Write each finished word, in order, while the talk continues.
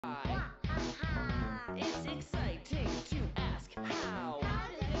inviting to ask how. How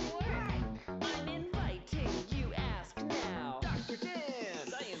does it work? I'm inviting you ask now. Dr. Dan,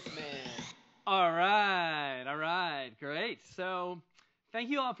 Science Man. All right, great. So, thank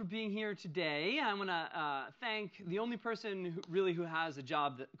you all for being here today. I want to thank the only person who has a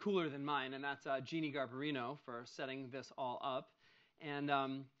job cooler than mine, and that's Jeannie Garbarino for setting this all up. And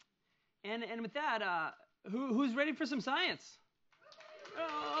with that, who's ready for some science?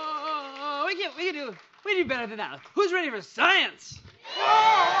 Oh, we do better than that. Who's ready for science? All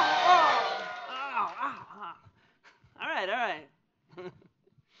right.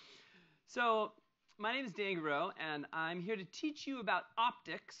 So, my name is Dan Garreau, and I'm here to teach you about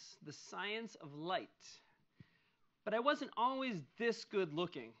optics, the science of light. But I wasn't always this good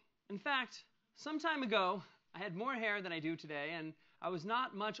looking. In fact, some time ago, I had more hair than I do today, and I was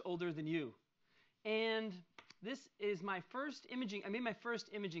not much older than you. And this is my first imaging. I made my first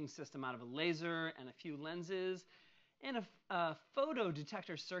imaging system out of a laser and a few lenses and a photo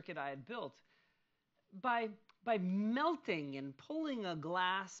detector circuit I had built. By melting and pulling a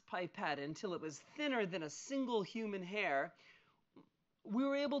glass pipette until it was thinner than a single human hair, we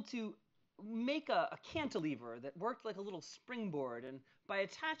were able to make a cantilever that worked like a little springboard. And by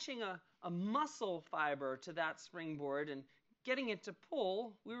attaching a muscle fiber to that springboard and getting it to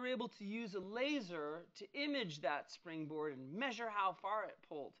pull, we were able to use a laser to image that springboard and measure how far it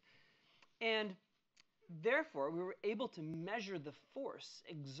pulled. And therefore, we were able to measure the force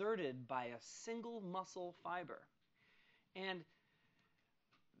exerted by a single muscle fiber. And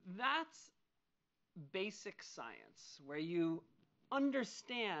that's basic science, where you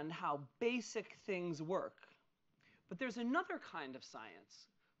understand how basic things work. But there's another kind of science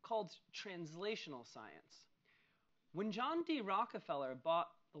called translational science. When John D. Rockefeller bought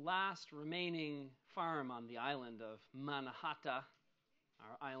the last remaining farm on the island of Manhattan,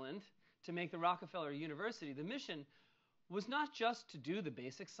 our island, to make the Rockefeller University, the mission was not just to do the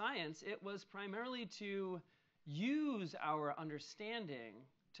basic science, it was primarily to use our understanding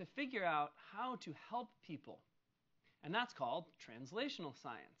to figure out how to help people. And that's called translational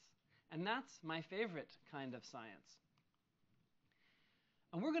science. And that's my favorite kind of science.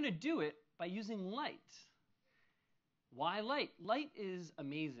 And we're going to do it by using light. Why light? Light is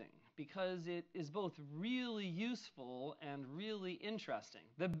amazing because it is both really useful and really interesting.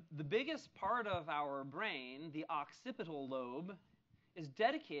 The biggest part of our brain, the occipital lobe, is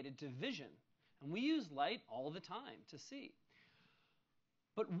dedicated to vision. And we use light all the time to see.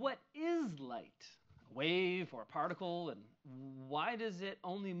 But what is light? A wave or a particle? And why does it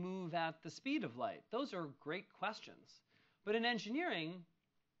only move at the speed of light? Those are great questions. But in engineering,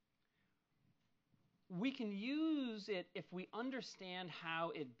 we can use it if we understand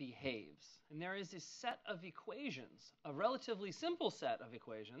how it behaves. And there is a set of equations, a relatively simple set of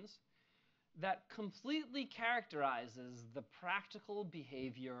equations, that completely characterizes the practical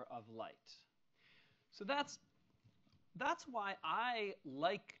behavior of light. So that's why I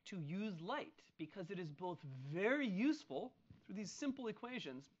like to use light, because it is both very useful through these simple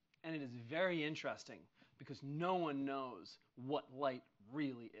equations, and it is very interesting because no one knows what light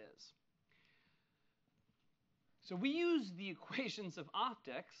really is. So we use the equations of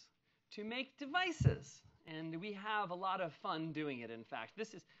optics to make devices, and we have a lot of fun doing it, in fact.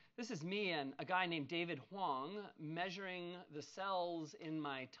 This is me and a guy named David Huang measuring the cells in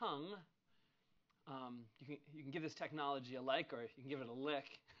my tongue. You can give this technology a like, or you can give it a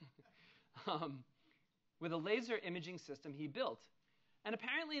lick, with a laser imaging system he built. And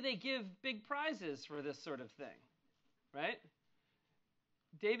apparently they give big prizes for this sort of thing, right?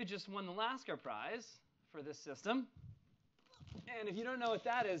 David just won the Lasker Prize for this system. And if you don't know what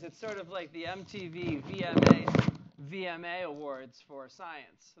that is, it's sort of like the MTV VMA Awards for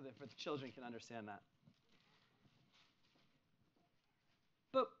science, so that the children can understand that.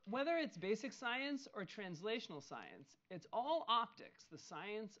 But whether it's basic science or translational science, it's all optics, the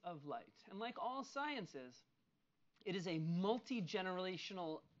science of light. And like all sciences, it is a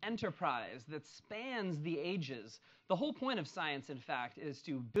multi-generational enterprise that spans the ages. The whole point of science, in fact, is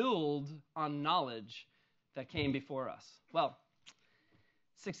to build on knowledge that came before us. Well,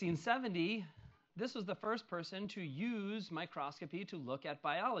 1670, this was the first person to use microscopy to look at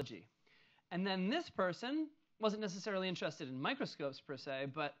biology. And then this person wasn't necessarily interested in microscopes per se,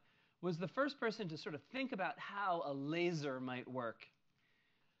 but was the first person to sort of think about how a laser might work.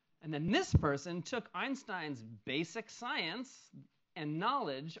 And then this person took Einstein's basic science and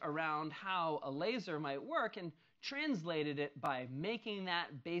knowledge around how a laser might work and translated it by making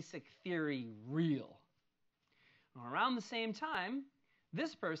that basic theory real. Around the same time,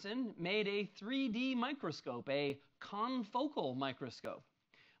 this person made a 3D microscope, a confocal microscope.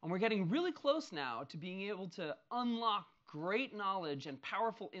 And we're getting really close now to being able to unlock great knowledge and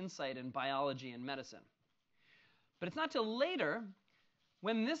powerful insight in biology and medicine. But it's not till later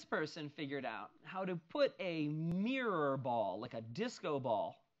when this person figured out how to put a mirror ball, like a disco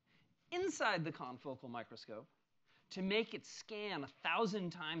ball, inside the confocal microscope to make it scan 1,000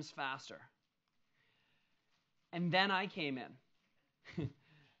 times faster. And then I came in.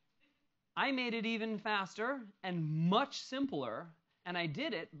 I made it even faster and much simpler, and I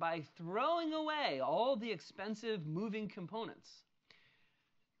did it by throwing away all the expensive moving components.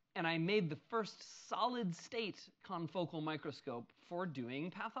 And I made the first solid-state confocal microscope for doing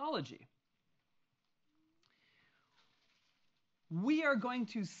pathology. We are going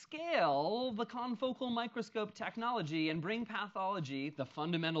to scale the confocal microscope technology and bring pathology, the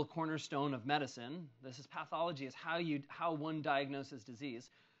fundamental cornerstone of medicine. This is pathology, is how one diagnoses disease,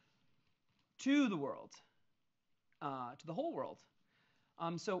 to the world, to the whole world.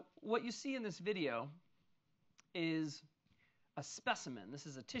 So what you see in this video is a specimen. This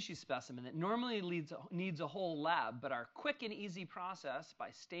is a tissue specimen that normally needs a whole lab, but our quick and easy process by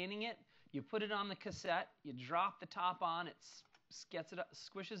staining it, you put it on the cassette, you drop the top on, it gets it up,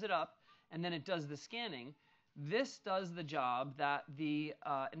 squishes it up, and then it does the scanning. This does the job that the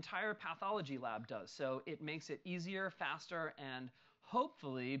entire pathology lab does. So it makes it easier, faster, and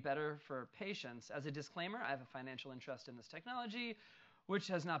hopefully better for patients. As a disclaimer, I have a financial interest in this technology, which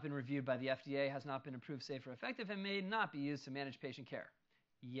has not been reviewed by the FDA, has not been approved safe or effective, and may not be used to manage patient care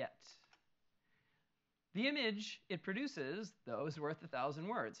yet. The image it produces, though, is worth 1,000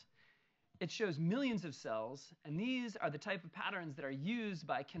 words. It shows millions of cells, and these are the type of patterns that are used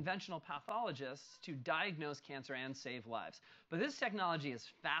by conventional pathologists to diagnose cancer and save lives. But this technology is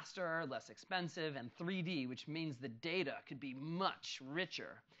faster, less expensive, and 3D, which means the data could be much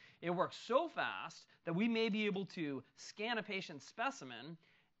richer. It works so fast that we may be able to scan a patient's specimen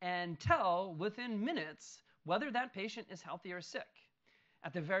and tell within minutes whether that patient is healthy or sick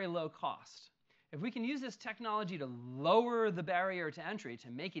at the very low cost. If we can use this technology to lower the barrier to entry, to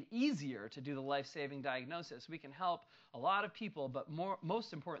make it easier to do the life-saving diagnosis, we can help a lot of people, but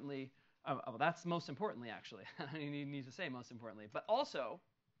most importantly, that's most importantly actually, you need to say most importantly, but also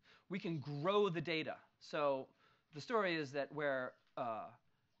we can grow the data. So the story is that where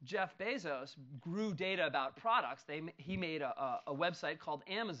Jeff Bezos grew data about products, he made a website called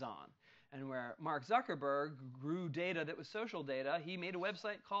Amazon. And where Mark Zuckerberg grew data that was social data, he made a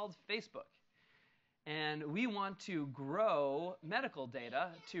website called Facebook. And we want to grow medical data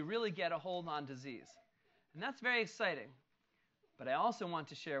to really get a hold on disease. And that's very exciting. But I also want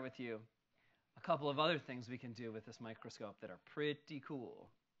to share with you a couple of other things we can do with this microscope that are pretty cool.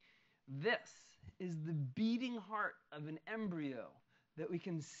 This is the beating heart of an embryo that we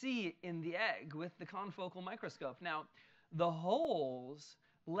can see in the egg with the confocal microscope. Now, the holes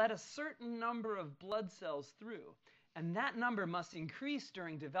let a certain number of blood cells through. And that number must increase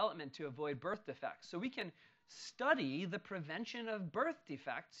during development to avoid birth defects. So we can study the prevention of birth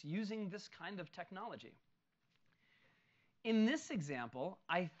defects using this kind of technology. In this example,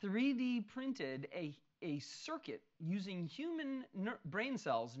 I 3D printed a circuit using human brain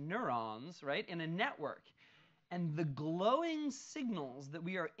cells, neurons, right, in a network. And the glowing signals that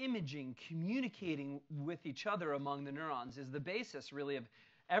we are imaging, communicating with each other among the neurons, is the basis, really, of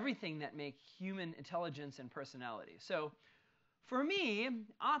everything that makes human intelligence and personality. So for me,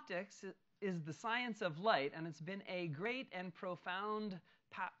 optics is the science of light, and it's been a great and profound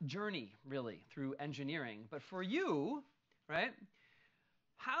journey, really, through engineering. But for you, right,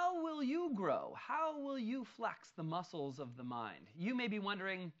 how will you grow? How will you flex the muscles of the mind? You may be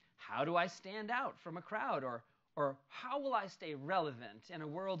wondering, how do I stand out from a crowd? Or how will I stay relevant in a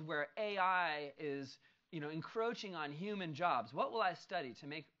world where AI is encroaching on human jobs? What will I study to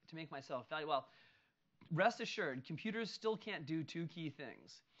make myself valuable? Well, rest assured, computers still can't do two key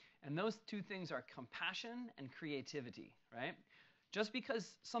things. And those two things are compassion and creativity, right? Just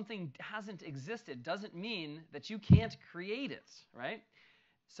because something hasn't existed doesn't mean that you can't create it, right?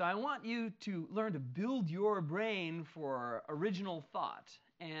 So I want you to learn to build your brain for original thought.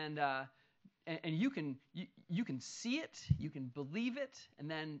 And you can see it, you can believe it, and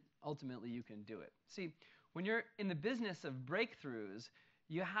then ultimately you can do it. See, when you're in the business of breakthroughs,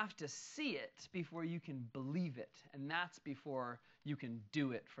 you have to see it before you can believe it, and that's before you can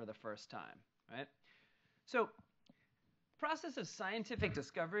do it for the first time, right? So, the process of scientific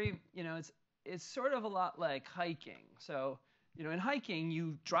discovery, it's sort of a lot like hiking. So, in hiking,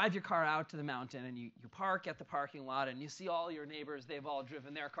 you drive your car out to the mountain and you park at the parking lot and you see all your neighbors, they've all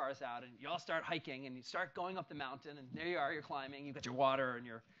driven their cars out, and you all start hiking and you start going up the mountain, and there you are, you're climbing, you've got your water and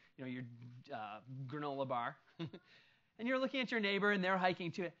your granola bar. and you're looking at your neighbor and they're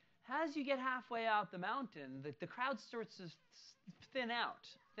hiking too. As you get halfway out the mountain, the crowd starts to thin out.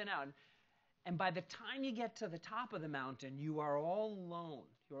 And by the time you get to the top of the mountain, you are all alone.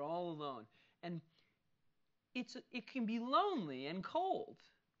 You're all alone. And it can be lonely and cold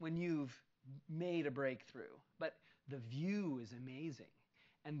when you've made a breakthrough. But the view is amazing.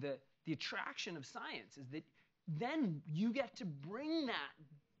 And the attraction of science is that then you get to bring that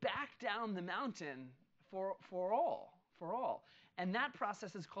back down the mountain for all. And that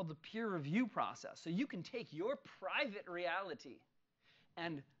process is called the peer review process. So you can take your private reality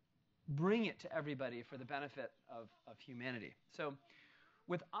and bring it to everybody for the benefit of humanity. So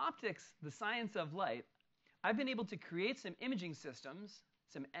with optics, the science of light, I've been able to create some imaging systems,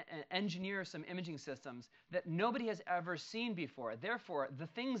 engineer some imaging systems that nobody has ever seen before. Therefore, the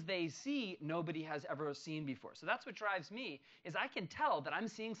things they see, nobody has ever seen before. So that's what drives me, is I can tell that I'm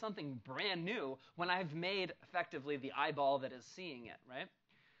seeing something brand new when I've made, effectively, the eyeball that is seeing it, right?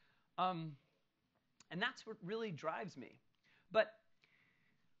 And that's what really drives me. But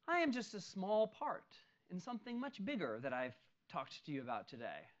I am just a small part in something much bigger that I've talked to you about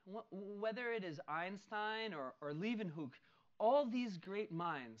today. Whether it is Einstein or Leeuwenhoek, all these great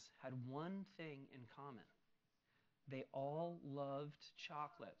minds had one thing in common. They all loved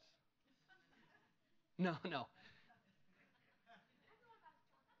chocolate. No.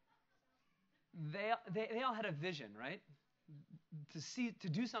 They all had a vision, right? To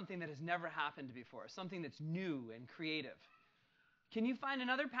do something that has never happened before, something that's new and creative. Can you find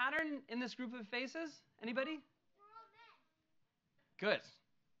another pattern in this group of faces? Anybody? We're all men. Good.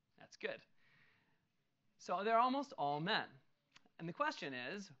 That's good. So they're almost all men. And the question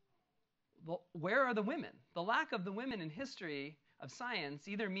is, well, where are the women? The lack of the women in history of science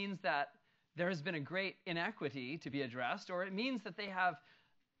either means that there has been a great inequity to be addressed, or it means that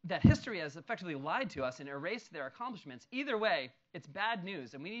that history has effectively lied to us and erased their accomplishments. Either way, it's bad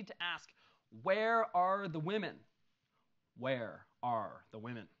news, and we need to ask, where are the women? Where are the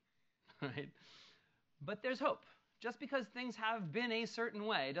women? Right? But there's hope. Just because things have been a certain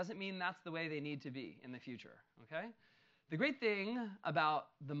way doesn't mean that's the way they need to be in the future. Okay? The great thing about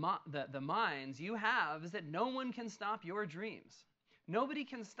the minds you have is that no one can stop your dreams. Nobody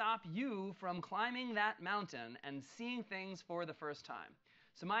can stop you from climbing that mountain and seeing things for the first time.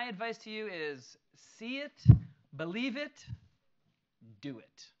 So my advice to you is see it, believe it, do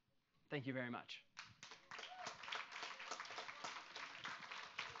it. Thank you very much.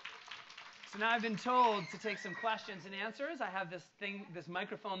 So now I've been told to take some questions and answers. I have this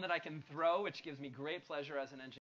microphone that I can throw, which gives me great pleasure as an engineer.